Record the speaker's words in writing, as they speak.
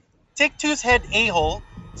Take-Two's head a-hole,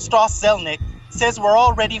 Stross Zelnick, says we're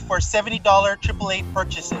all ready for $70 AAA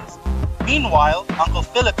purchases. Meanwhile, Uncle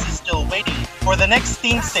Phillips is still waiting for the next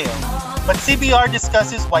Steam sale. But CBR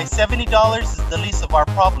discusses why $70 is the least of our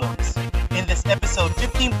problems. In this episode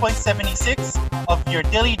 15.76 of your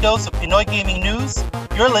daily dose of Pinoy gaming news,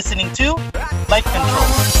 you're listening to Light Control.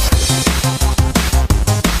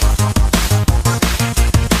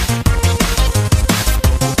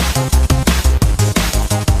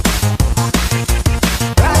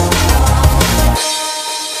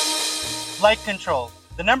 Light Control,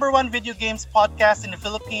 the #1 video games podcast in the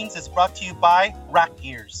Philippines, is brought to you by Rack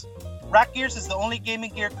Gears. Rack Gears is the only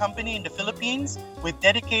gaming gear company in the Philippines with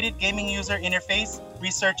dedicated gaming user interface,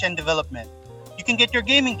 research, and development. You can get your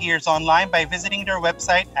gaming gears online by visiting their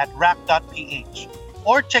website at rack.ph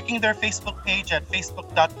or checking their Facebook page at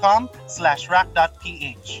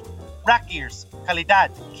facebook.com/rack.ph. Rack Gears,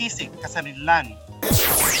 kalidad, kisig, kasarinlan.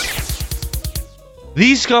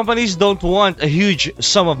 These companies don't want a huge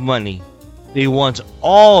sum of money. They want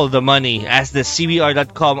all the money, as the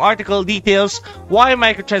CBR.com article details why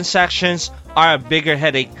microtransactions are a bigger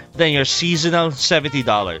headache than your seasonal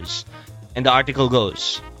 $70. And the article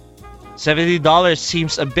goes, $70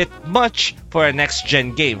 seems a bit much for a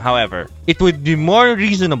next-gen game. However, it would be more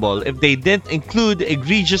reasonable if they didn't include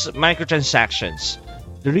egregious microtransactions.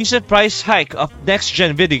 The recent price hike of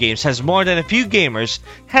next-gen video games has more than a few gamers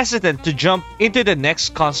hesitant to jump into the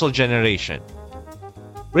next console generation.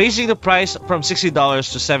 Raising the price from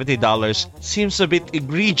 $60 to $70 seems a bit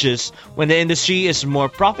egregious when the industry is more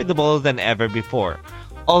profitable than ever before.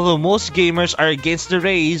 Although most gamers are against the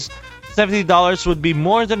raise, $70 would be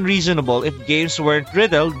more than reasonable if games weren't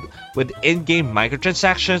riddled with in-game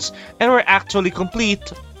microtransactions and were actually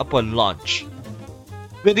complete upon launch.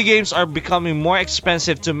 Video games are becoming more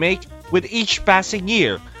expensive to make with each passing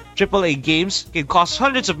year. AAA games can cost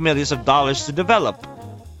hundreds of millions of dollars to develop.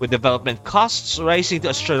 With development costs rising to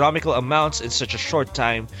astronomical amounts in such a short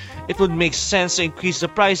time, it would make sense to increase the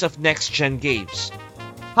price of next-gen games.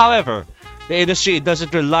 However, the industry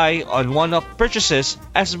doesn't rely on one-off purchases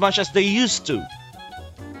as much as they used to.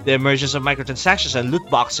 The emergence of microtransactions and loot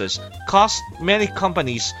boxes caused many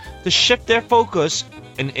companies to shift their focus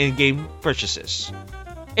in in-game purchases.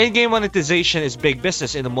 In-game monetization is big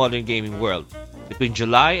business in the modern gaming world. Between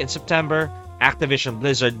July and September, Activision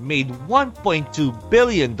Blizzard made $1.2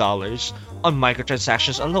 billion on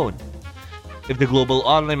microtransactions alone. If the global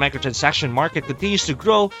online microtransaction market continues to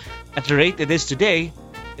grow at the rate it is today,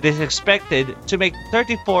 it is expected to make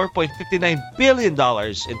 $34.59 billion in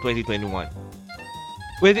 2021.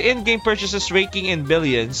 With in-game purchases raking in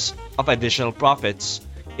billions of additional profits,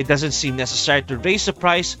 it doesn't seem necessary to raise the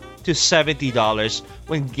price to $70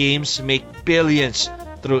 when games make billions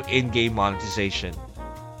through in-game monetization.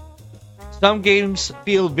 Some games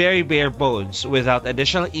feel very bare bones without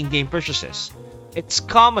additional in-game purchases. It's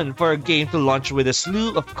common for a game to launch with a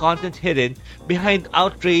slew of content hidden behind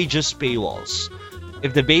outrageous paywalls.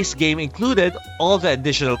 If the base game included all the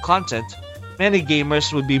additional content, many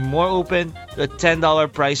gamers would be more open to a $10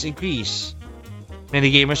 price increase.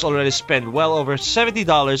 Many gamers already spend well over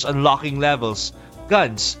 $70 unlocking levels,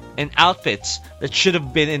 guns, and outfits that should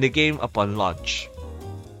have been in the game upon launch.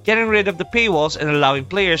 Getting rid of the paywalls and allowing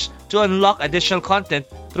players to unlock additional content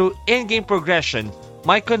through in-game progression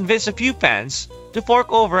might convince a few fans to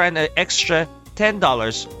fork over an extra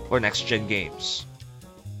 $10 for next-gen games.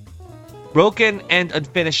 Broken and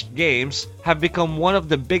unfinished games have become one of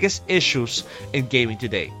the biggest issues in gaming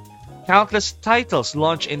today. Countless titles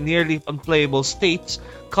launch in nearly unplayable states,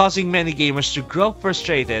 causing many gamers to grow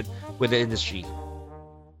frustrated with the industry.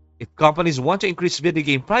 If companies want to increase video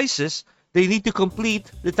game prices, they need to complete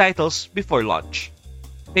the titles before launch.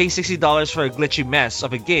 Paying $60 for a glitchy mess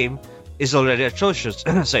of a game is already atrocious,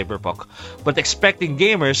 Cyberpunk, but expecting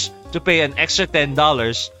gamers to pay an extra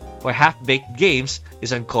 $10 for half-baked games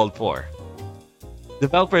is uncalled for.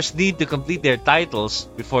 Developers need to complete their titles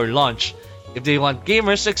before launch if they want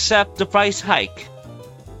gamers to accept the price hike.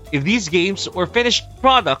 If these games were finished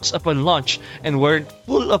products upon launch and weren't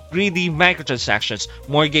full of greedy microtransactions,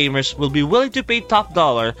 more gamers will be willing to pay top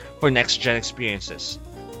dollar for next-gen experiences.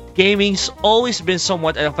 Gaming's always been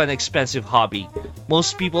somewhat of an expensive hobby.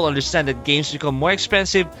 Most people understand that games become more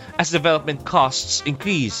expensive as development costs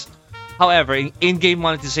increase. However, in-game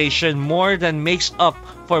monetization more than makes up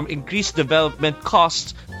for increased development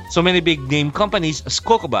costs so many big name companies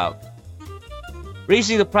spoke about.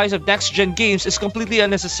 Raising the price of next-gen games is completely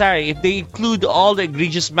unnecessary if they include all the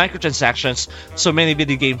egregious microtransactions so many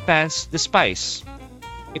video game fans despise.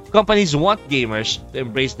 If companies want gamers to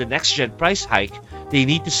embrace the next-gen price hike, they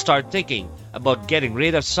need to start thinking about getting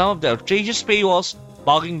rid of some of the outrageous paywalls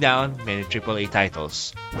bogging down many AAA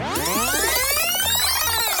titles.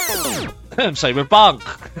 Cyberpunk.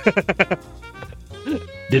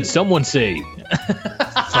 Did someone say?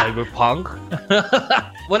 Cyberpunk?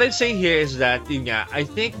 What I'm saying here is that, I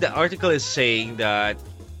think the article is saying that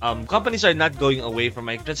companies are not going away from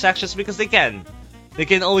microtransactions because they can. They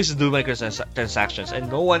can always do microtransactions and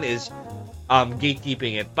no one is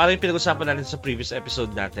gatekeeping it. Parang yung pinag-usapan natin sa previous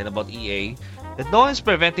episode natin about EA, that no one's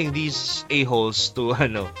preventing these a-holes to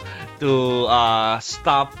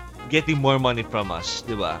stop getting more money from us,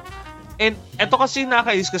 di ba? And eto kasi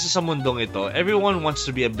nakakainis kasi sa mundong ito, everyone wants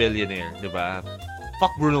to be a billionaire, di ba?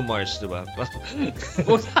 Fuck Bruno Mars, di ba?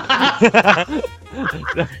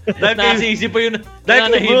 Nasa isip pa yun.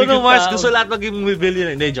 Dahil Bruno Mars gusto lahat maging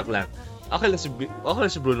billionaire. Hindi, joke lang. Okay lang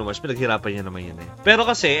si Bruno Mars, pinaghirapan niya naman yun eh. Pero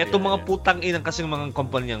kasi, etong mga putang inang kasing mga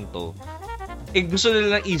kumpanyang to, gusto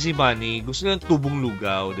nila ng easy money, gusto nila ng tubong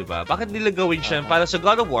lugaw, di ba? Bakit nila gawin siya para sa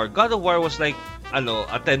God of War? God of War was like, a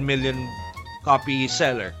 10 million copy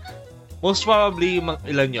seller. Most probably,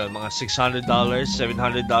 ilan yun? Mga $600,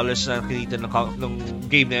 $700 na kinita ng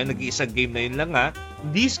game na yun. Nag-iisang game na yun lang nga.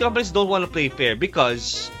 These companies don't want to play fair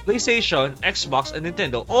because PlayStation, Xbox, and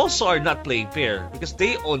Nintendo also are not playing fair because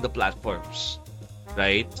they own the platforms.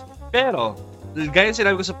 Right? Pero, gaya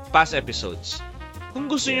sinabi ko sa past episodes, kung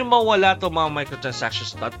gusto nyo mawala to mga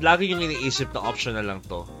microtransactions at lagi yung iniisip na option na lang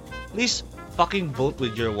to, please fucking vote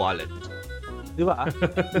with your wallet. Di ba?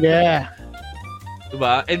 Yeah.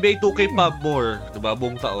 Diba? NBA 2K pa more, diba?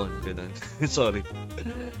 Buong taon, ganun. Sorry.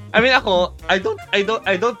 I mean ako, I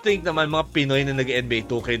don't think naman mga Pinoy na nag-NBA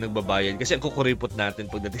 2K nagbabayad kasi ang kukuripot natin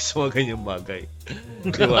pagdating sa mga ganyang bagay.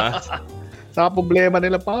 Diba? Sa problema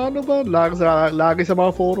nila, paano ba? Lagi sa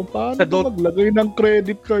mga forum, paano ba maglagay ng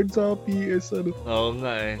credit card sa PS? Ano? Oo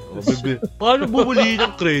nga eh. Paano bumuli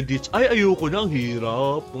ng credits? Ay, ayoko na, ang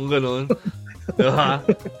hirap. Kung ganun. Diba?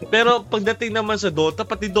 Pero pagdating naman sa Dota,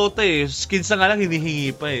 pati Dota skins na nga lang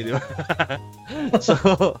hinihingi pa di ba?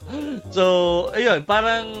 so, ayun,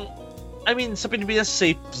 parang, I mean, sa Pilipinas,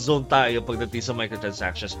 safe zone tayo pagdating sa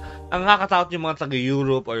microtransactions. Ang nakakatakot yung mga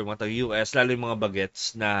taga-Europe or yung mga taga-US, lalo yung mga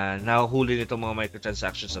bagets na nahuhuli nitong mga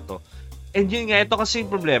microtransactions na to. And yun nga, ito kasi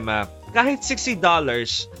yung problema, kahit $60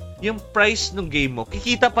 yung price ng game mo,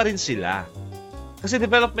 kikita pa rin sila. Kasi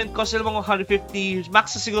development cost nila mga $150,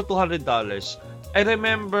 max na siguro $200. I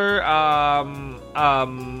remember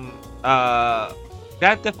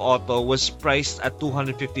Grand Theft Auto was priced at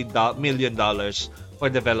 $250 million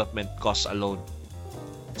for development costs alone.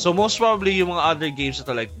 So most probably yung mga other games na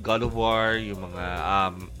to, like God of War, yung mga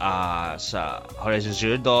sa Horizon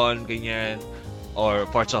Zero Dawn, ganyan, or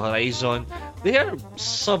Forza Horizon, they are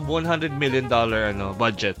sub $100 million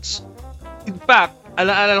budgets. In fact,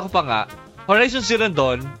 alala ko pa nga, Horizon Zero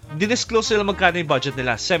Dawn, dinisclose nila magkano yung budget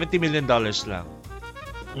nila. $70 million lang.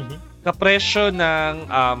 Mm-hmm. Kapresyo ng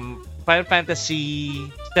Final Fantasy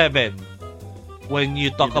 7 when you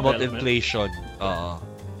talk about inflation.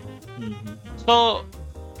 Mm-hmm. So,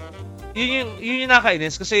 yun yung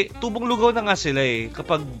nakakainis kasi tubong lugaw na nga sila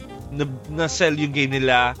kapag na-sell yung game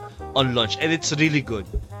nila on launch and it's really good.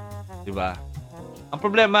 Diba? Ang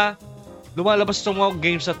problema, lumalabas itong mga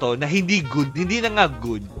games na to na hindi good, hindi na nga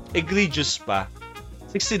good, egregious pa,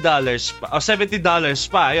 $60 pa, o $70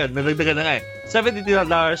 pa, ayun, nalagdagan na nga $70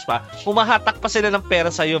 pa, humahatak pa sila ng pera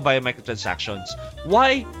sa'yo via microtransactions.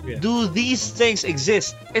 Why do these things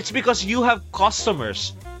exist? It's because you have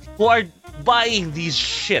customers who are buying these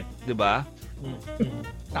shit, diba?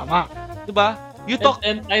 Tama. Diba? You talk...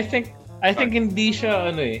 And I think hindi siya,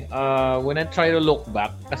 when I try to look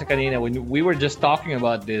back, kasi kanina, when we were just talking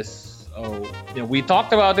about this, we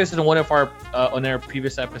talked about this in one of our on our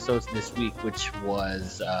previous episodes this week, which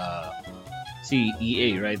was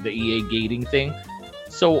EA, right? The EA gating thing.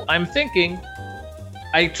 So I'm thinking,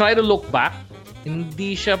 I try to look back.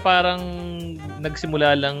 Hindi siya parang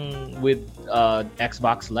nagsimula lang with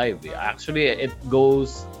Xbox Live. Actually, it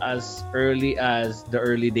goes as early as the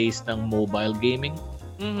early days ng mobile gaming.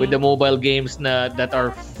 Mm-hmm. With the mobile games that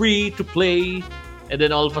are free to play, and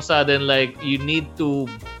then all of a sudden, like, you need to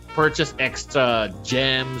purchase extra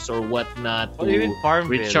gems or whatnot to even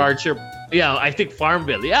Farmville. Recharge your... Yeah, I think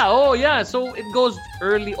Farmville. Yeah, so it goes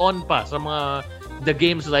early on pa sa mga the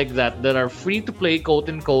games like that are free to play,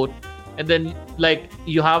 quote unquote, and then like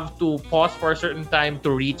you have to pause for a certain time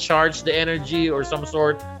to recharge the energy or some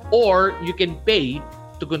sort, or you can pay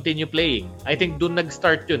to continue playing. I think dun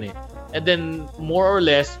nag-start yun And then more or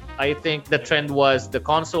less, I think the trend was the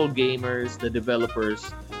console gamers, the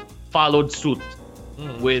developers followed suit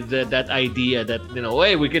with that idea that,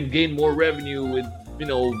 hey, we can gain more revenue with,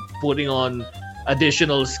 putting on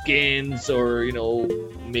additional skins or,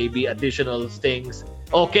 maybe additional things.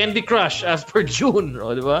 Oh, Candy Crush as per June,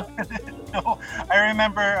 di ba? No, I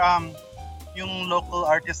remember yung local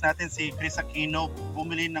artist natin si Chris Aquino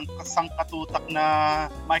bumili ng sangkatutak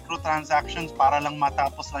na microtransactions para lang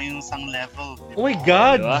matapos lang yung isang level. Oh my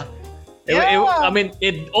God! Diba? Yeah. I mean,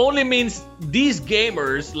 it only means these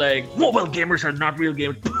gamers, like, mobile gamers are not real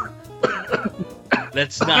gamers.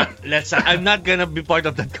 Let's not. I'm not gonna be part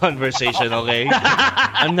of that conversation, okay?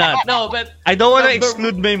 I'm not. No, but I don't wanna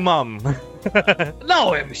exclude my mom.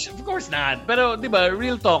 no, of course not. Pero, di ba,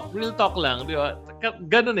 real talk lang, di ba?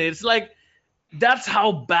 Ganun eh. It's like, that's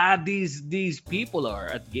how bad these people are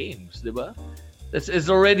at games, di ba? It's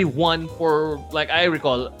already one for, like, I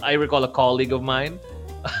recall a colleague of mine.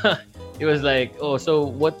 He was like, oh, so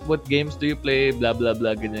what games do you play? Blah, blah,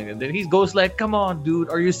 blah, ganyan. And then he goes like, come on,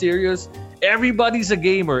 dude, are you serious? Everybody's a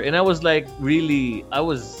gamer. And I was like, really? I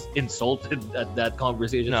was insulted at that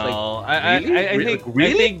conversation. No, Like, I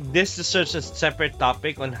really? think this deserves a separate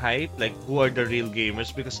topic on hype, like who are the real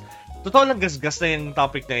gamers, because totoo lang gasgas na yung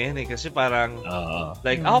topic na yan eh. Kasi parang,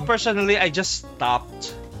 like, ako personally, I just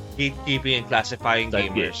stopped gatekeeping and classifying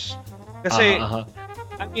That gamers. Kasi,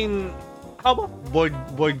 I mean, how about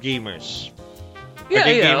board gamers? Yeah, Are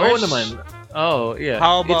they yeah. gamers? Oo naman. Oh, yeah.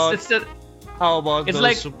 How about it's those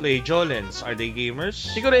like- who play Jolens? Are they gamers?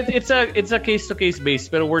 siguro it's a case to case base,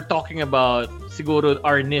 pero we're talking about siguro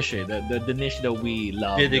our niche, the niche that we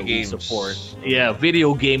love, Video that we games. support. Yeah,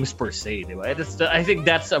 video games per se, diba? I think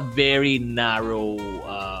that's a very narrow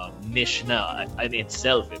niche na in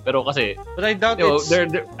itself. Eh. Pero kasi, But I doubt you know, it's,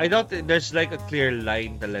 I doubt there's like a clear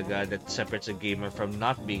line talaga that separates a gamer from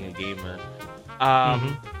not being a gamer.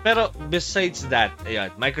 Pero besides that,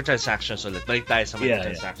 ayan, microtransactions ulit. Balik tayo sa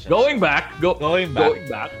microtransactions. Going back,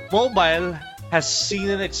 mobile has seen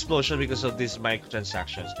an explosion because of these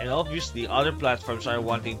microtransactions, and obviously other platforms are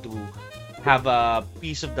wanting to have a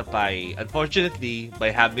piece of the pie. Unfortunately, by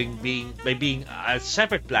being a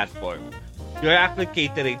separate platform, you're actually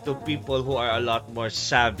catering to people who are a lot more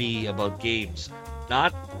savvy about games,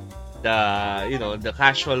 not the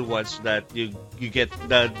casual ones that you get,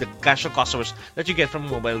 the casual customers that you get from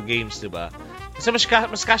mobile games, diba? Kasi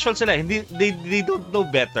mas casual sila, they don't know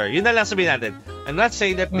better. Yun na lang sabihin natin. I'm not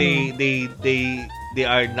saying that they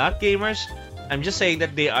are not gamers. I'm just saying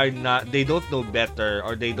that they don't know better,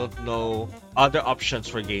 or they don't know other options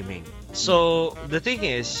for gaming. So, the thing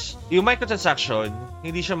is, yung microtransaction,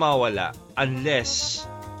 hindi siya mawawala unless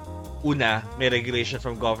una, may regulation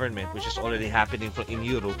from government, which is already happening in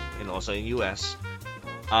Europe and also in US.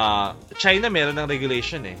 China meron ng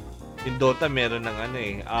regulation eh. In Dota meron ng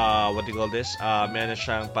what do you call this? Meron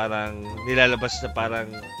siyang parang nilalabas na parang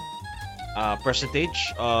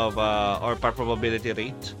percentage of or probability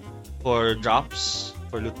rate for drops,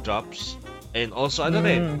 for loot drops. And also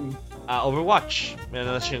Overwatch,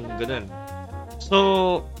 meron na siyang ganun.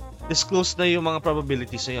 So, disclose na yung mga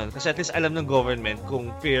probabilities na yun. Kasi at least alam ng government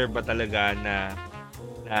kung fair ba talaga na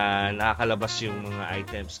nakakalabas yung mga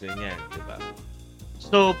items, ganyan, di ba?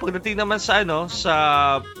 So, pagdating naman sa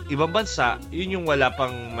ibang bansa, yun yung wala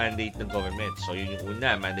pang mandate ng government. So, yun yung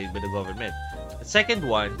una, mandate by the government. The second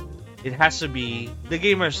one, it has to be the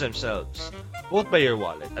gamers themselves. Vote by your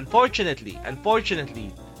wallet. Unfortunately,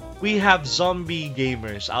 we have zombie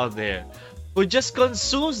gamers out there who just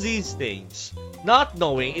consumes these things, not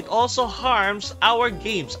knowing it also harms our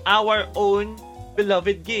games, our own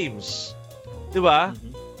beloved games. Diba?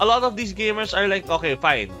 A lot of these gamers are like, okay,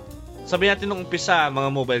 fine. Sabi natin nung umpisa,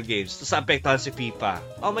 mga mobile games, tapos apektahan si FIFA.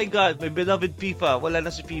 Oh my God, my beloved FIFA, wala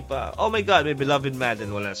na si FIFA. Oh my God, my beloved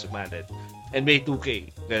Madden, wala na si Madden. NBA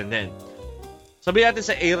 2K, ganyan. Sabi natin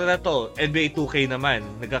sa era na to, NBA 2K naman,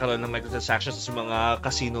 nagkakaroon ng microtransactions sa mga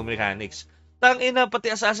casino mechanics. Tangina, pati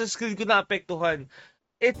Assassin's Creed ko naapektuhan.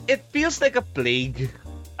 It feels like a plague,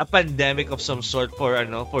 a pandemic of some sort for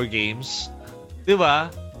games. 'Di ba?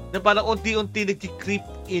 Na parang unti-unti nag-creep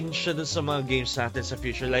in siya dun sa mga games natin sa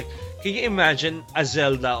future. Like, can you imagine a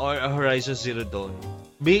Zelda or a Horizon Zero Dawn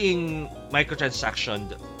being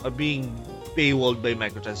microtransactioned or being paywalled by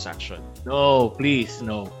microtransaction? No, please.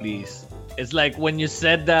 It's like when you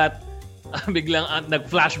said that, biglang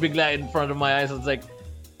nag-flash bigla in front of my eyes. It's like,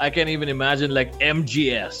 I can't even imagine like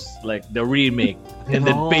MGS, like the remake, and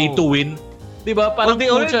then pay to win. Diba? Well, Parang they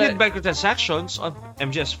already did microtransactions on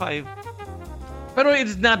MGS 5. Pero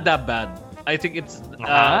it's not that bad. I think it's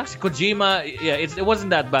Kojima. Yeah, it wasn't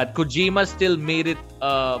that bad. Kojima still made it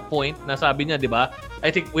a point. Nasabi niya, di ba? I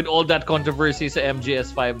think with all that controversy sa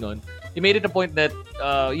MGS5 noon, he made it a point that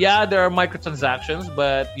there are microtransactions,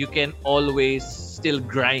 but you can always still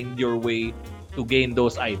grind your way to gain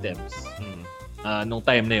those items. Nung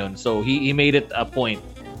time na yun. So he made it a point.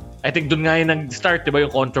 I think dun nga yung nag-start, di ba,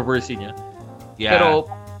 yung controversy niya. Yeah. Pero,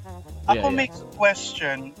 Ako may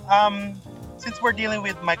question. Since we're dealing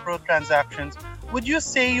with microtransactions, would you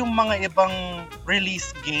say yung mga ibang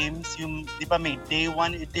release games, yung di ba may Day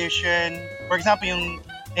 1 edition, for example yung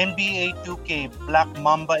NBA 2K Black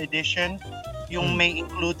Mamba edition, yung may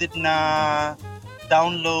included na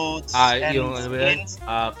downloads and yung skins.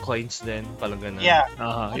 coins din, parang ganun. Yeah.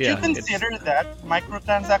 uh, Would yeah, you consider that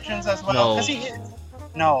microtransactions as well? No. Kasi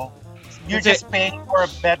no. You're Kasi- just paying for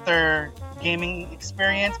a better gaming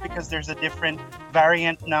experience because there's a different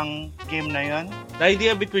variant ng game na yun. The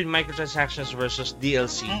idea between microtransactions versus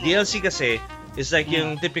DLC. DLC kasi is like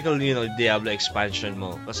yung typical, Diablo expansion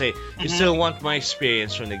mo. Kasi you still want more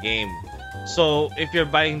experience from the game. So, if you're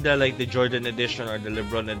buying the Jordan edition or the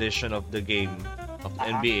LeBron edition of the game of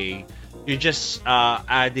NBA, you're just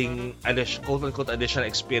adding quote-unquote additional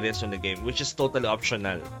experience in the game, which is totally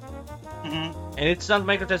optional. Mhm. And it's not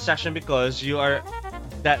microtransaction because you are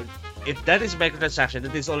if that is microtransaction,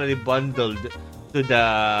 that is already bundled to the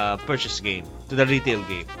purchase game, to the retail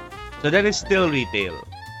game. So that is still retail.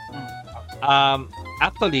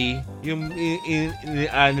 Actually, yung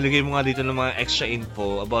nilagay mo nga dito ng mga extra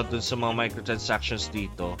info about dun sa mga microtransactions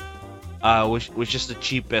dito, which is the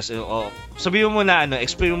cheapest. Sabihin mo na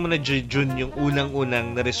explain mo na Jun yung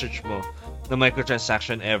unang-unang na research mo na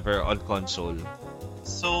microtransaction ever on console.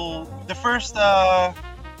 So, the first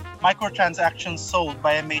microtransaction sold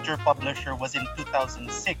by a major publisher was in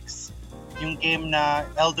 2006. Yung game na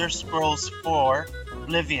Elder Scrolls 4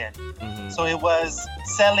 Oblivion. Mhm. So, it was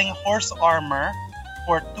selling horse armor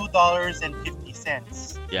for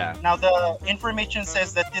 $2.50. Yeah. Now, the information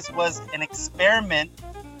says that this was an experiment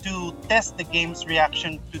to test the game's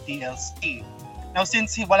reaction to DLC. Now,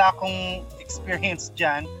 since wala akong experience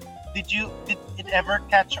dyan, did it ever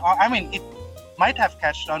catch on? I mean, it might have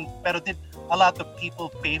catched on, pero did a lot of people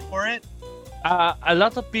pay for it? A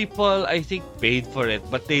lot of people, I think, paid for it,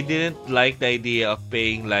 but they didn't like the idea of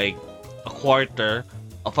paying like a quarter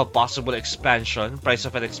of a possible price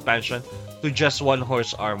of an expansion, to just one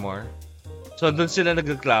horse armor. So, doon sila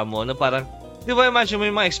nagreklamo na parang, di ba imagine mo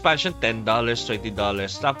yung mga expansion, $10, $20,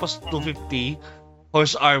 tapos $250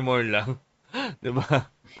 horse armor lang. Di ba?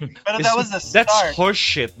 Pero that was the start. That's horse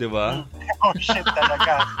shit, di ba? Oh shit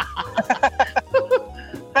talaga.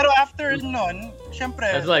 Pero after nun, syempre,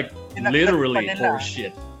 that's like pinakita literally pa nila.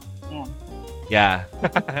 horseshit. Yeah.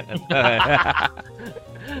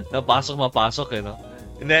 Mapasok no?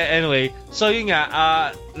 And then, anyway, so yun nga,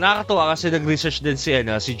 nakakatuwa kasi nag-research din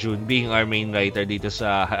si June, being our main writer dito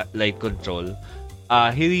sa Light Control.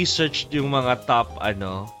 He researched yung mga top,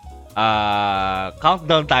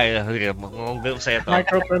 countdown tayo. Sa'yo to.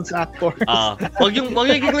 Microtransactors. Wag yung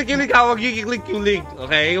i-click yung link, wag yung i-click yung link.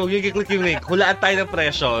 Okay? Wag yung i-click yung link. Hulaan tayo ng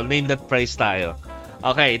presyo, name that price tayo.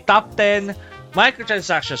 Okay, top 10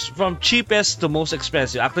 microtransactions from cheapest to most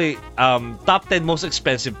expensive. Actually, top 10 most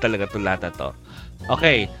expensive talaga to lahat na to.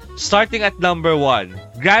 Okay, starting at number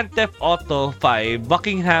 1, Grand Theft Auto 5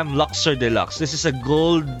 Buckingham Luxor Deluxe. This is a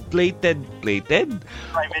gold-plated?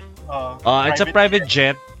 Private, it's a private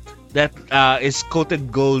jet that is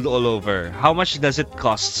coated gold all over. How much does it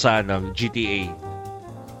cost sa GTA?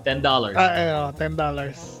 $10. $10.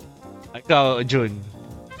 Ikaw, June.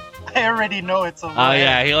 I already know it, so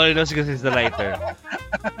Yeah, he already knows because he's the writer.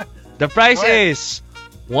 The price is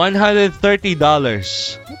 $130.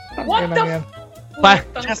 What the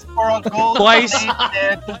just for a gold Twice.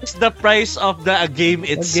 plated. The price of the game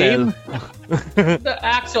itself. The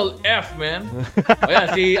actual F, man.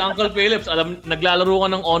 Ayan, si Uncle Phillips, naglalaro ka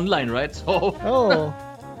ng online, right? So, Oh.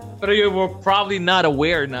 pero you were probably not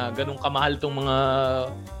aware na ganun kamahal tong mga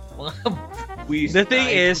buwis. The thing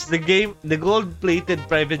is, the gold-plated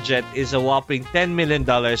private jet is a whopping $10 million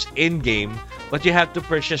in-game, but you have to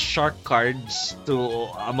purchase shark cards to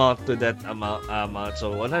amount to that amount.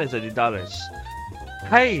 So $130.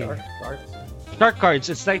 Hi, shark cards.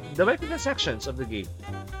 It's like the microtransactions of the game.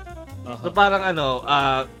 So parang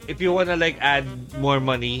if you wanna add more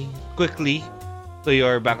money quickly to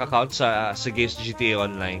your bank account sa games GTA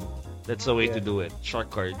Online, that's the way to do it. Shark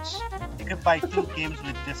cards. You could buy 2 games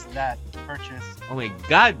with just that purchase. Oh my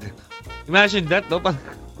God! Imagine that, no? Pero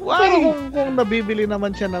Why? kung nabibili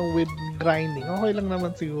naman siya ng with grinding, okay lang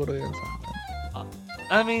naman siguro yun sa akin.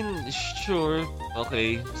 I mean, sure.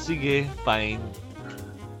 Okay. Sige, fine.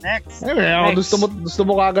 Next. Kung Next. gusto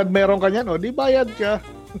mo kagad meron ka niyan, di bayad ka.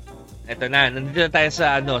 Eto na, nandito na tayo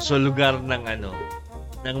sa sa lugar ng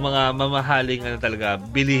ng mga mamahaling talaga,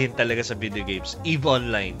 bilihin talaga sa video games. EVE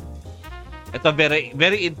Online. Ito very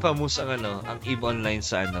very infamous ang EVE Online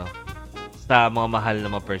sa sa mga mahal na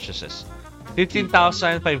mga purchases.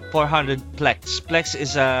 15,400 Plex. Plex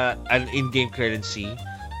is an in-game currency.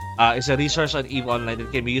 is a resource on EVE Online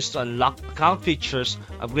that can be used to unlock account features,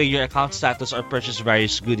 upgrade your account status, or purchase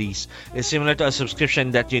various goodies. It's similar to a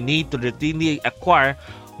subscription that you need to routinely acquire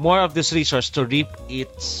more of this resource to reap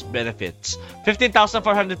its benefits.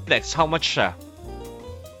 15,400 Plex. How much siya?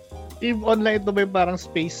 EVE Online to ba yung parang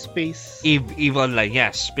space? EVE Online.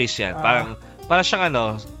 Yes, space yan. Parang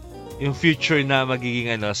siyang yung future na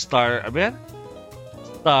magiging Star, ano yan?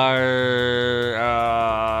 Star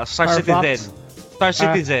Citizen. Star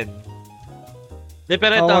Citizen.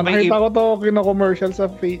 Pero ito, nakita ko to kino-commercial sa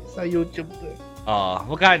YouTube.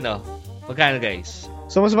 Magkano? Magkano, guys?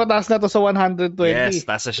 So, mas mataas na to sa 120. Yes,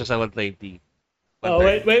 taas na siya sa 120. Oh,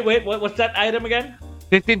 wait. What's that item again?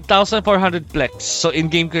 15,400 Plex. So,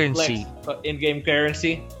 in-game currency. In-game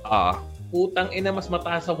currency? Putang ina, mas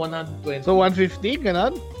mataas sa 120. So, 150?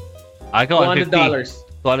 Ganon? $200.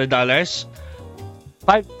 $200?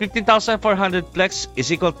 15,400 Plex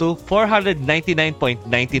is equal to $499.99.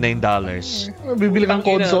 Bibili kang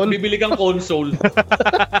console? Bibili kang console.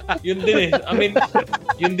 Yun din eh. I mean,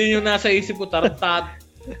 yun din yung nasa isip ko.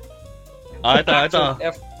 Ito.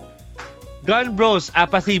 Gun Bros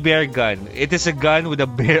Apathy Bear Gun. It is a gun with a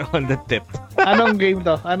bear on the tip. Anong game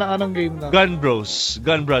to? Anong game to? Gun Bros.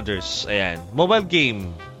 Gun Brothers. Ayan. Mobile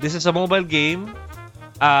game. This is a mobile game.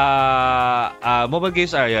 Mobile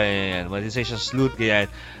games are yan. Monetization loot yan.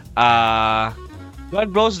 Gun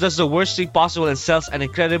Bros does the worst thing possible and sells an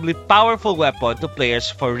incredibly powerful weapon to players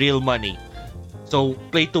for real money. So,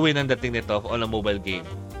 play to win ang dating nito on a mobile game.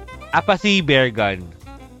 Apathy Bear Gun.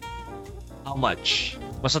 How much?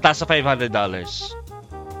 Mas nataas sa $500.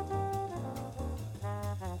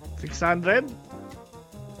 600?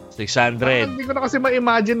 600. Hindi ko na kasi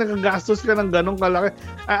ma-imagine nagagastos ka ng ganong kalaki.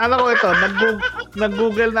 Alam ko ito,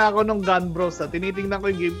 nag-google na ako ng Gun Bros. Tinitingnan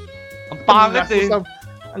ko yung game. Ang pangit eh.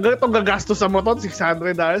 Hanggang itong gagastos sa motor,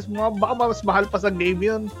 $600. Baka mas mahal pa sa game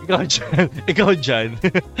yun. Ikaw dyan.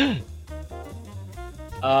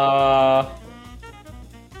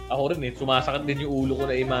 Ako rin eh. Sumasakit din yung ulo ko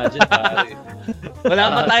na imagine. Pare.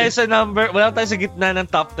 Wala pa tayo sa gitna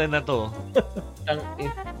ng top 10 na to.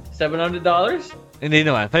 $700? Hindi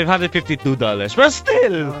naman, $552. But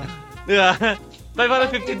still, yeah,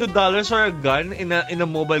 $552 for a gun in a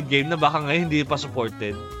mobile game na baka ngayon hindi pa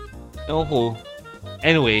supported. Ewan ko.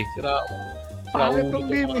 Anyway. Pangit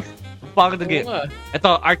itong game eh. Pangit game.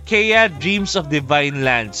 Ito, Archaea Dreams of Divine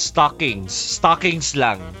Lands. Stockings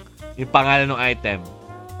lang. Yung pangalan ng item.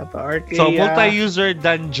 Ito, Archaea. So, multi-user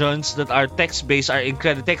dungeons that are text-based are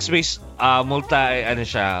incredible. Text-based,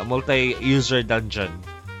 multi-user dungeon.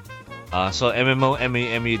 So,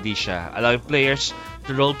 MMOD siya. Allowing players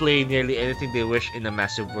to roleplay nearly anything they wish in a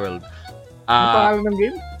massive world. Ano pangalan ng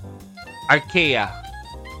game? Archaea.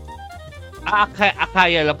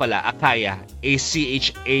 Archaea lang pala. Archaea.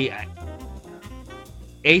 ACHAEA.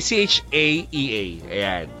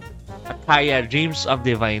 Ayan. Archaea Dreams of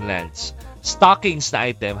Divine Lands. Stockings na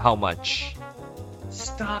item, how much?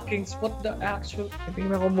 Stockings? What the actual...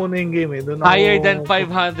 Tingnan ko muna yung game eh. Higher than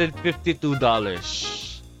 $552.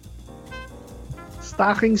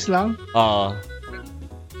 Stockings lang? Oo.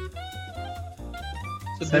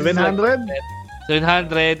 So 700?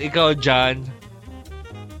 700, ikaw John.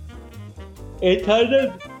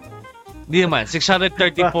 800? Hindi naman,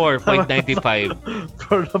 634.95.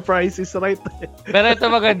 For the price is right. Pero ito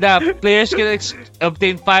maganda. Players can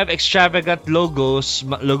obtain 5 extravagant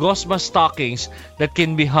Logosma stockings that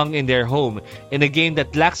can be hung in their home. In a game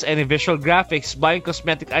that lacks any visual graphics, buying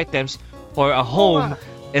cosmetic items for a home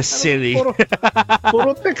is silly.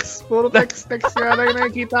 Puro text nga lang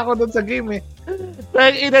nakikita ko doon sa game eh.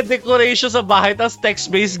 Like in a decoration sa bahay, tapos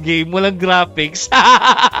text-based game, walang graphics.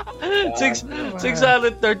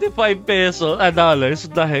 $635 dollars.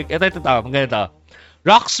 What the heck? Ito, ganito.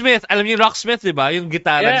 Rocksmith, alam niyo yung Rocksmith, di ba? Yung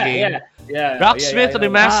gitara game. Yeah. Rocksmith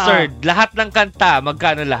Remastered. Lahat ng kanta,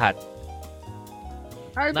 magkano lahat?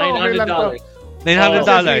 Ito, okay lang to.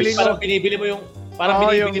 $900. Parang binibili mo yung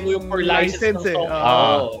per license ng song.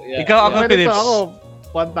 Ikaw ako, Philips. Ako,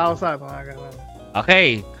 1,000.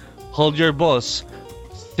 Okay. Hold your balls.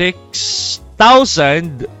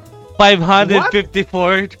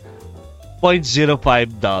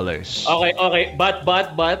 $6,554.05. Okay.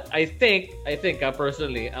 But I think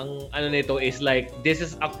personally, ang ano nito is like, this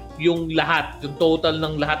is yung lahat, yung total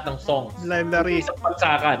ng lahat ng songs. Library. Sa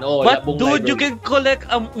pagsakan. But dude, you can collect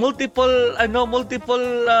multiple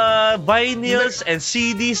vinyls and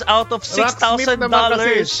CDs out of $6,000. Rocksmith naman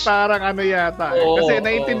kasi parang ano yata. Kasi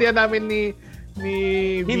naiintindihan namin ni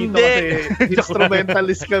Vito Hindi. kasi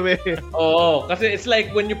instrumentalist kami. Oo, kasi it's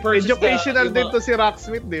like when you purchase Educational yung din mga- to si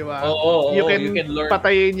Rocksmith, di ba? Oo, you can learn.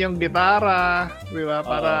 patayin yung gitara, di ba?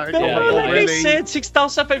 Para Oo. Pero Yeah, like I yeah. said,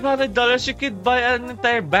 $6,500, you could buy an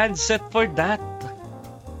entire band set for that.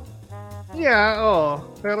 Yeah,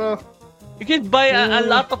 pero You could buy a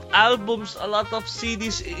lot of albums, a lot of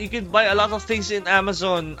CDs. You could buy a lot of things in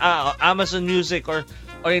Amazon, Amazon Music or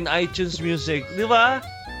in iTunes Music, di ba?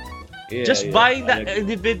 Yeah, Just yeah, buying I the agree.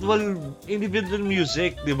 individual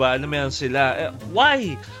music, di ba? Na meron sila.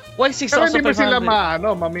 Why? Why pero hindi mo sila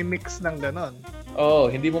 6,500? mamimix ng ganon.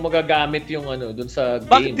 Oh, hindi mo magagamit yung dun sa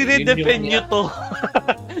Bakit game. dinidepend nyo to?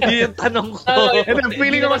 Yun yung tanong ko. And then,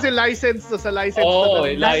 feeling ko kasi license to sa license Oo,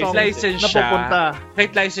 to license na siya. pupunta.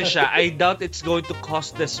 Kahit license siya, I doubt it's going to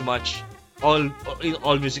cost this much. All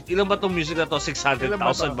music. Ilan ba tong music na to? 600,000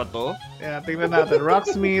 ba to? Yeah, tingnan natin.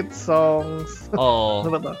 Rocksmith songs. Oo.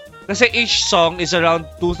 Ano ba to? Kasi each song is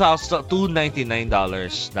around $299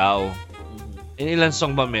 daw. Ilan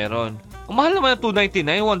song ba meron? Ang mahal naman ng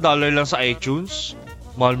 $299, $1 lang sa iTunes.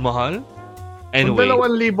 Mahal-mahal. Kung Anyway.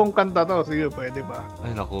 2,000 kanta to, sige, pwede ba?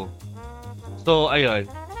 Ay, naku. So, ayun.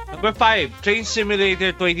 Number 5, Train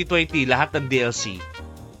Simulator 2020. Lahat ng DLC.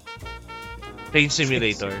 Train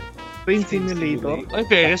Simulator. Train Simulator. Ay,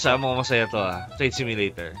 fairness mukhang masaya to Train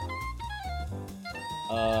Simulator.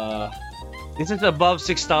 This is above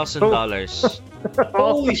 $6,000.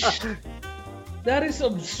 Holy shit. That is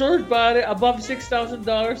absurd, pare. Above $6,000.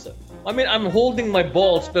 I mean, I'm holding my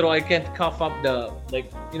balls, pero I can't cough up it's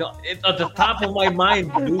at the top of my mind,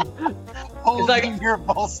 dude. Holding like- your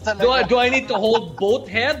balls talaga. Do I need to hold both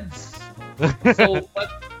heads? So, but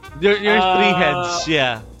Your three heads,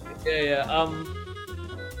 yeah. yeah.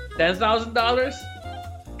 $10,000?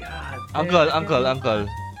 God. Uncle.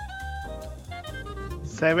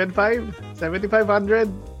 7,500?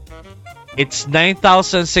 It's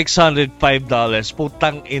 $9,605.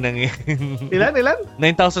 Putang inang yan. Ilan?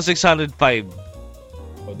 9,605.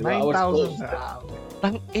 Oh, diba? I was close. 9,000.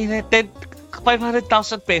 Tang ina, 500,000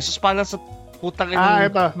 pesos para sa putang inang...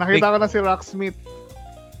 Ito. Nakita ko na si Rocksmith.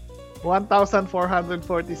 1,447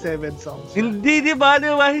 songs. Hindi, di ba?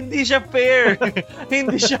 Hindi siya fair.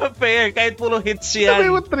 Hindi siya fair. Kahit puro hits Sabi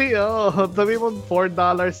mo yan. sabi mo $4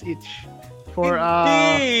 each. For,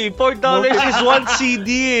 Hindi. $4 is one CD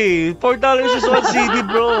eh. $4 is one CD,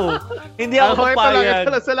 bro. Hindi ako ito lang, papayag.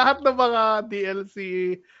 sa lahat ng mga DLC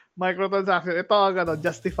microtransaction, ito ang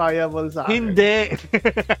justifiable sa akin. Hindi.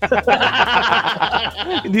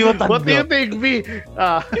 Hindi mo tando. What do you think, B?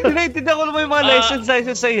 Hindi, naiintindihan ko naman yung mga license na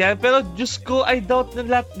yan. Pero, Diyos ko, I doubt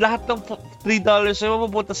na lahat ng $3 ay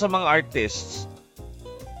mapupunta sa mga artists.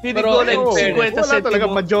 Feeling Pero, ko, like, in fairness, 50 wala talaga,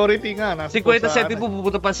 centimo. majority nga. 50 centimo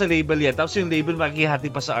pupunta pa sa label yan. Tapos yung label makikihati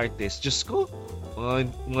pa sa artist. Diyos ko. Mga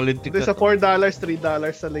lintik Hindi, na sa to. $4, $3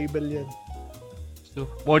 sa label yan.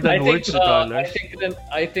 More than words to dollars.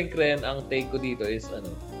 I think rin ang take ko dito is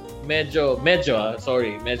medyo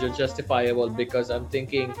justifiable because I'm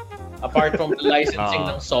thinking apart from the licensing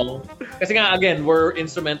ng song, kasi nga again, we're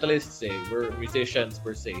instrumentalists we're musicians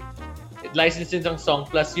per se. Licensing ng song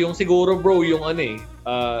plus yung siguro bro yung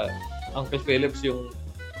Uncle Phillips yung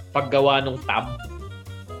paggawa ng tab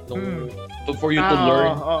for you to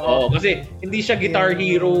learn. Kasi hindi siya Guitar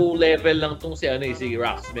Hero level lang tong si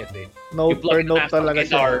Rocksmith Note per note talaga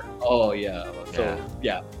siya. Oh yeah. So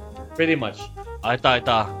yeah, pretty much.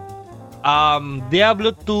 Ito.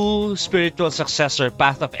 Diablo 2 spiritual successor,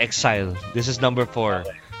 Path of Exile. This is number 4.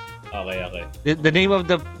 Okay. The name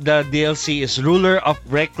of the DLC is Ruler of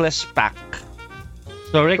Reckless Pack.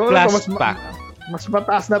 So Reckless Pack. Mas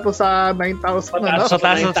mataas na to sa 9,000 na. So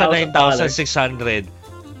taas na sa 9,600.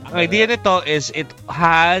 Ang idea nito is it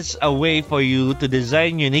has a way for you to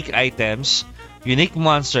design unique items, unique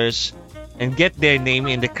monsters, and get their name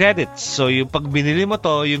in the credits. So yung pag binili mo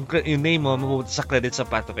to, yung name mo mapupunta sa credits sa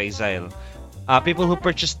Path of Exile. People who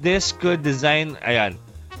purchase this could design,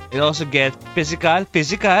 it also get physical,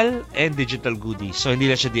 and digital goodies. So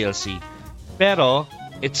hindi lang siya DLC. Pero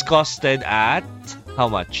it's costed at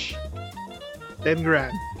how much? 10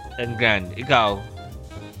 grand. 10 grand. Ikaw,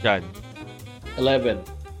 John. 11.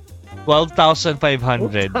 $12,500.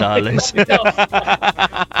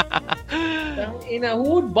 Who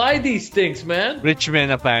would buy these things, man? Rich men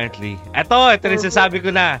apparently. Ito rin sasabi ko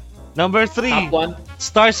na. Number 3, Top 1.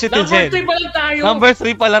 Star Citizen. Number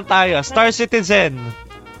 3 pa lang tayo. Star Citizen.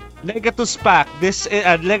 Legatus Pack. This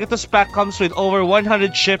Legatus Pack comes with over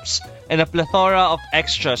 100 ships and a plethora of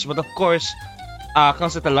extras, but of course,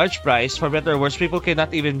 comes at a large price. For better or worse, people cannot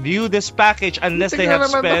even view this package unless they have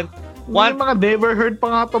spent Yung mga never heard pa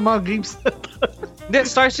nga to mga games. Then,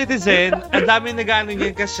 Star Citizen, ang daming nag-ano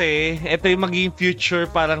yan kasi ito yung magiging future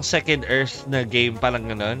parang Second Earth na game, parang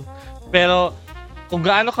ganun. Pero, kung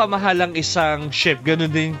gaano kamahal ang isang ship,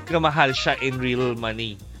 ganun din kamahal siya in real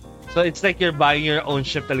money. So, it's like you're buying your own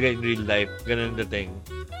ship talaga in real life. Ganun the thing.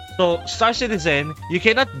 So, Star Citizen, you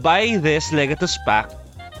cannot buy this Legatus pack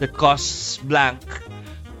that costs blank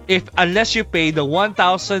unless you pay the $1,000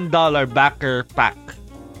 backer pack.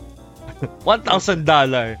 $1,000.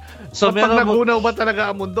 So, Pag nagunaw ba talaga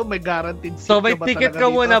ang mundo, may guaranteed seat so may ba ticket talaga ka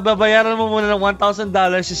muna, dito? babayaran mo muna ng $1,000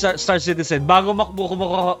 si Star Citizen bago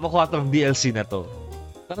makuha tong DLC na to.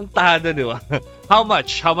 Parang tahado, di ba? How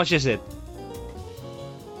much? How much is it?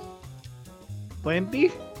 20?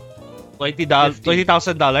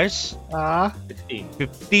 $20,000? Ah, 15.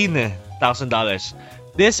 $15,000.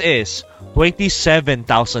 This is $27,000.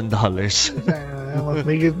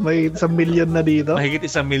 may 1 million na dito. Mahigit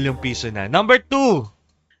 1 milyong piso na. Number 2.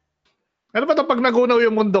 Ano ba ito pag nagunaw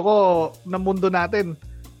yung mundo ko, na mundo natin?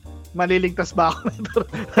 Maliligtas ba ako nito?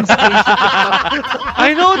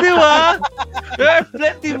 I know, di ba? There are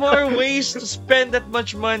plenty more ways to spend that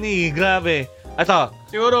much money. Grabe. Ito,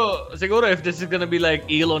 Siguro if this is gonna be like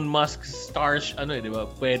Elon Musk's Starsh, di ba?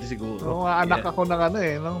 Pwede siguro. Mga anak ako ng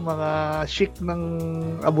mga chic ng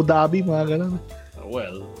Abu Dhabi, mga ganun.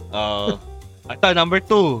 Well, ito, number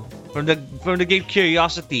 2. From the game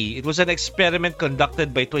Curiosity, it was an experiment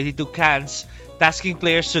conducted by 22 cans, tasking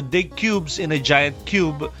players to dig cubes in a giant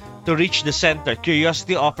cube to reach the center.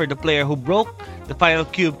 Curiosity offered the player who broke the final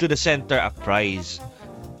cube to the center a prize.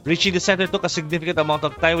 Reaching the center took a significant amount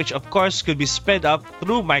of time, which of course could be sped up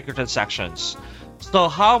through microtransactions. So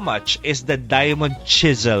how much is the diamond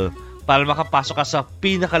chisel para makapasok ka sa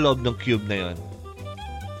pinakaloob ng cube na yon?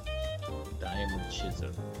 diamond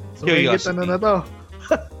chisel. So, higit ano na to?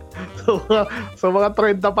 so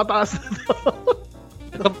mga 30 pataas na to.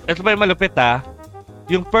 Ito pa yung malupit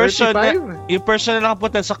Yung person 35? yung person na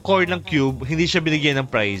nakapunta sa core ng cube, hindi siya binigyan ng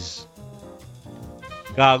prize.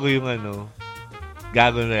 Gago yung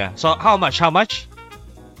Gago na yan. So, how much?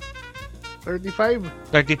 35.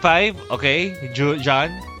 35? Okay.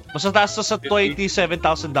 John? Mas mataas to sa $27,000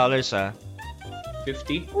 50?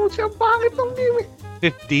 Oh, siya pangit ng game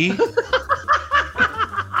 50?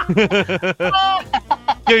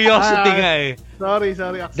 Curiosity nga Sorry.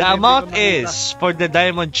 The amount is, for the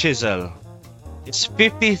diamond chisel, it's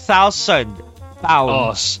 50,000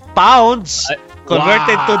 pounds. Pounds?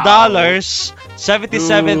 Converted to dollars,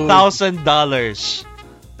 $77,000.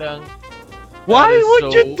 Why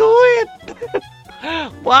would you do it?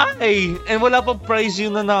 Why? And wala pang prize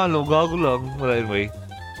yung nanalo. Gago lang. Well, anyway.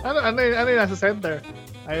 Ano yung nasa center?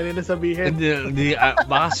 Ayaw nila sabihin. Hindi,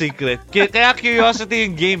 baka secret. Kaya Curiosity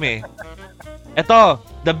yung game Ito,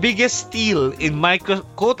 the biggest steal in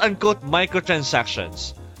quote-unquote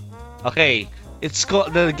microtransactions. Okay,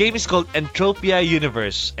 the game is called Entropia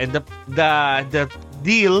Universe, and the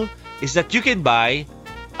deal is that you can buy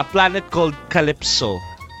a planet called Calypso.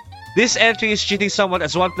 This entry is cheating somewhat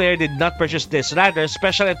as one player did not purchase this. Rather,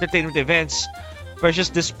 special entertainment events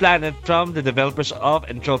purchased this planet from the developers of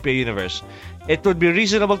Entropia Universe. It would be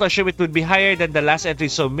reasonable to assume it would be higher than the last entry,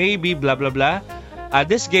 so maybe blah blah blah.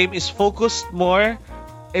 This game is focused more.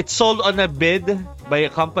 It's sold on a bid by a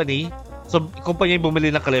company. So, kumpanya yung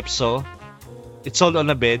bumili ng Calypso. It's sold on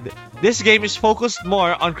a bid. This game is focused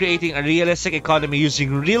more on creating a realistic economy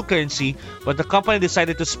using real currency, but the company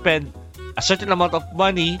decided to spend a certain amount of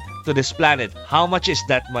money to this planet. How much is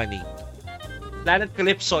that money? Planet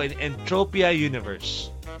Calypso in Entropia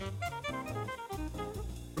Universe.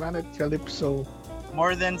 Planet Calypso.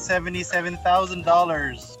 More than $77,000.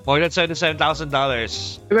 More than $77,000.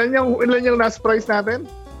 Ilan yung last price natin?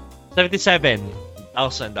 $77,000.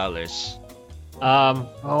 100 I'll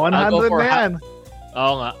go for na yan.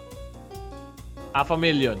 Oo nga.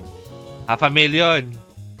 $500,000. $500,000.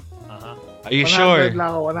 Are you 100 sure?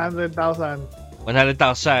 lang ako, 100,000.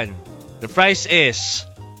 100,000. The price is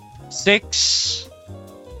 $6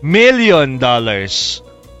 million.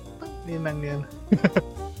 Hindi nang yan.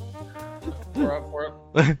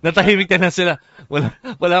 Natahimik na sila.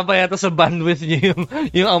 Wala pa yata sa bandwidth niyo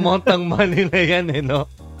yung amount ng money na yan no?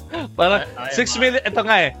 Para 6 million, ito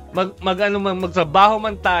nga magtrabaho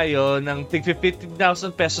man tayo ng tig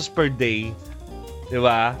 50,000 pesos per day. 'Di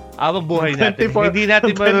ba? Habang buhay natin. 24 Hindi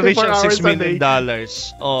natin ma-reach ang hours $6 a million. day.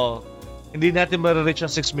 Oh. Hindi natin ma-reach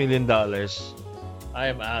ang $6 million.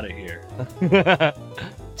 I am out of here.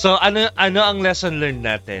 So ano ang lesson learned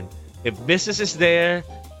natin? If business is there,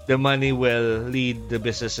 the money will lead the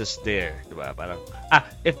businesses there, 'di ba? Parang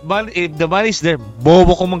if the money is there,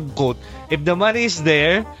 bobo ko mag-quote. If the money is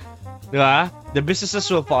there, 'di ba? The businesses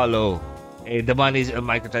will follow. The money is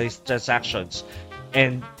microtransactions.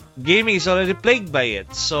 And gaming is already plagued by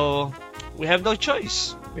it. So, we have no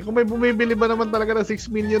choice. Kung may bumibili ba naman talaga ng $6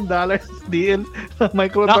 million deal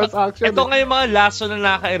microtransaction. Ito nga yung mga laso na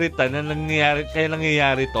nakakairita na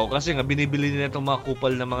nangyayari to. Kasi nga, binibili nila itong mga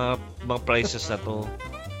kupal na mga prices na to.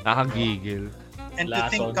 Nakagigil. And to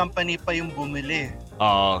think company pa yung bumili.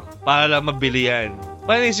 Oo, para lang mabili yan.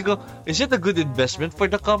 Parang isip ko, is it a good investment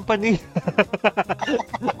for the company?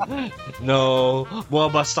 No,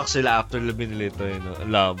 bumabastak sila after binili ito.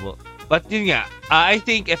 Labo. But yun nga, I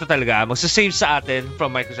think ito talaga, magsasave sa atin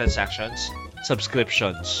from microtransactions,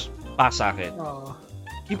 subscriptions. Pa sa akin.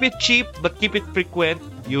 Keep it cheap, but keep it frequent.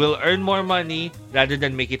 You will earn more money rather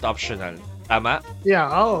than make it optional. Tama?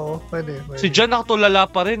 Yeah, oo. Pwede. Si John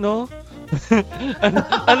nakatulala pa rin, no?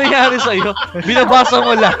 Ano nangyari sa'yo? Binabasa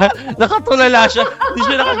mo lahat. Nakatulala siya. Hindi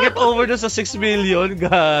siya nakaget over na sa 6 million.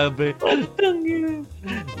 Gabi.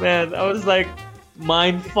 Man, I was like,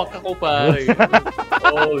 mindfuck ako pare.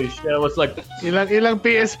 Holy shit. I was like, Ilang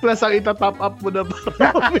PS Plus ang ita-top up mo na ba?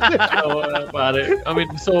 pare. I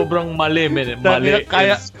mean, sobrang mali, man. Mali.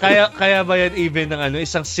 Kaya ba yan even ng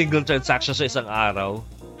isang single transaction sa isang araw?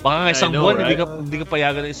 Baka nga isang buwan, right? Hindi ka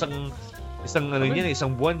payagan ng isang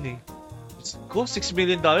buwan eh. Go $6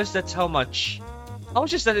 million, that's how much? How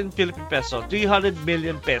much is that in Philippine peso? 300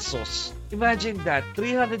 million pesos. Imagine that.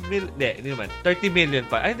 300 million. Hindi naman. 30 million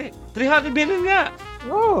pa. Ay, hindi. 300 million nga.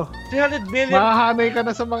 Oh. 300 million. Mahahanay ka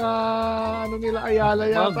na sa mga nila Ayala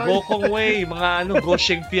yata. Mga Gokong Wei. Mga Go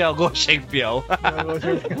Sheng Piao. Go Sheng Piao.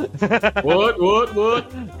 What?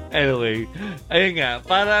 Anyway. Ayun nga.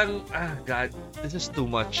 Parang, God. This is too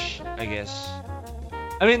much, I guess.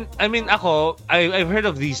 I mean, I've heard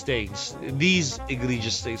of these things. These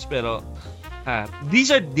egregious things. Pero,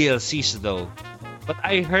 these are DLCs though. But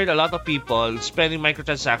I heard a lot of people spending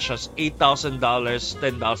microtransactions, $8,000,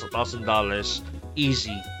 $10,000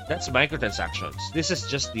 easy. That's microtransactions. This is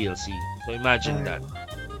just DLC. So imagine that.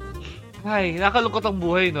 Ay, nakalungkot ang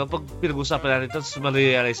buhay, no? Pag pinag-usapan natin ito,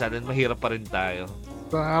 ma-realize natin, mahirap pa rin tayo.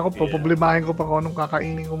 Ako, problemahin ko pa kung anong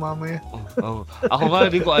kakainin ko mamaya. Ako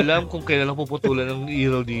nga, hindi ko alam kung kailan lang puputulan ng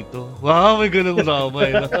ilaw dito. Wow, may ganung drama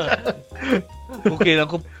eh. Kung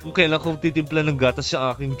kailan ko titimpla ng gatas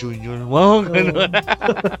sa aking junior. Wow, ganun.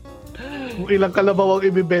 Kung ilang kalabaw ang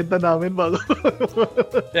ibibenta namin bago.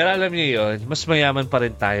 Pero alam niyo yun, mas mayaman pa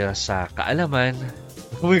rin tayo sa kaalaman.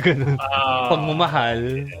 May ganun.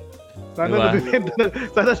 Pagmamahal. Sana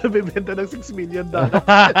nabibenta ng $6 million.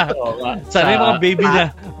 Sana yung mga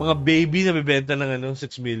baby na bibenta ng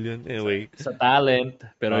 6 million. Anyway. Sa talent.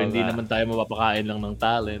 Pero hindi naman tayo mapapakain lang ng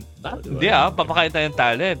talent. Hindi papakain tayo ng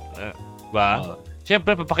talent. Ba?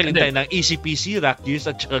 Siyempre, papakilin tayo ng ECPC, Rack Gears,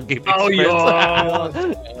 at saka Game Express. Yun.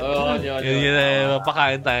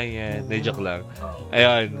 Papakain tayo yan. Joke lang.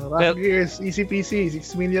 Ayun. Rack Gears, ECPC,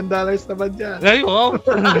 $6 million naman dyan. Ayun.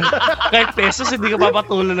 Kahit pesos, hindi ka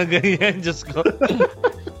papatulan ng ganyan. Diyos ko.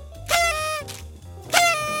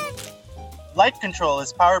 Light Control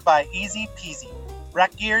is powered by Easy Peasy,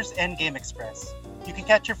 Rack Gears, and Game Express. You can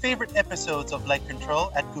catch your favorite episodes of Light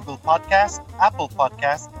Control at Google Podcasts, Apple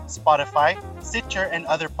Podcasts, Spotify, Stitcher, and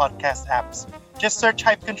other podcast apps. Just search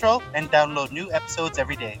Hype Control and download new episodes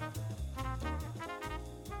every day.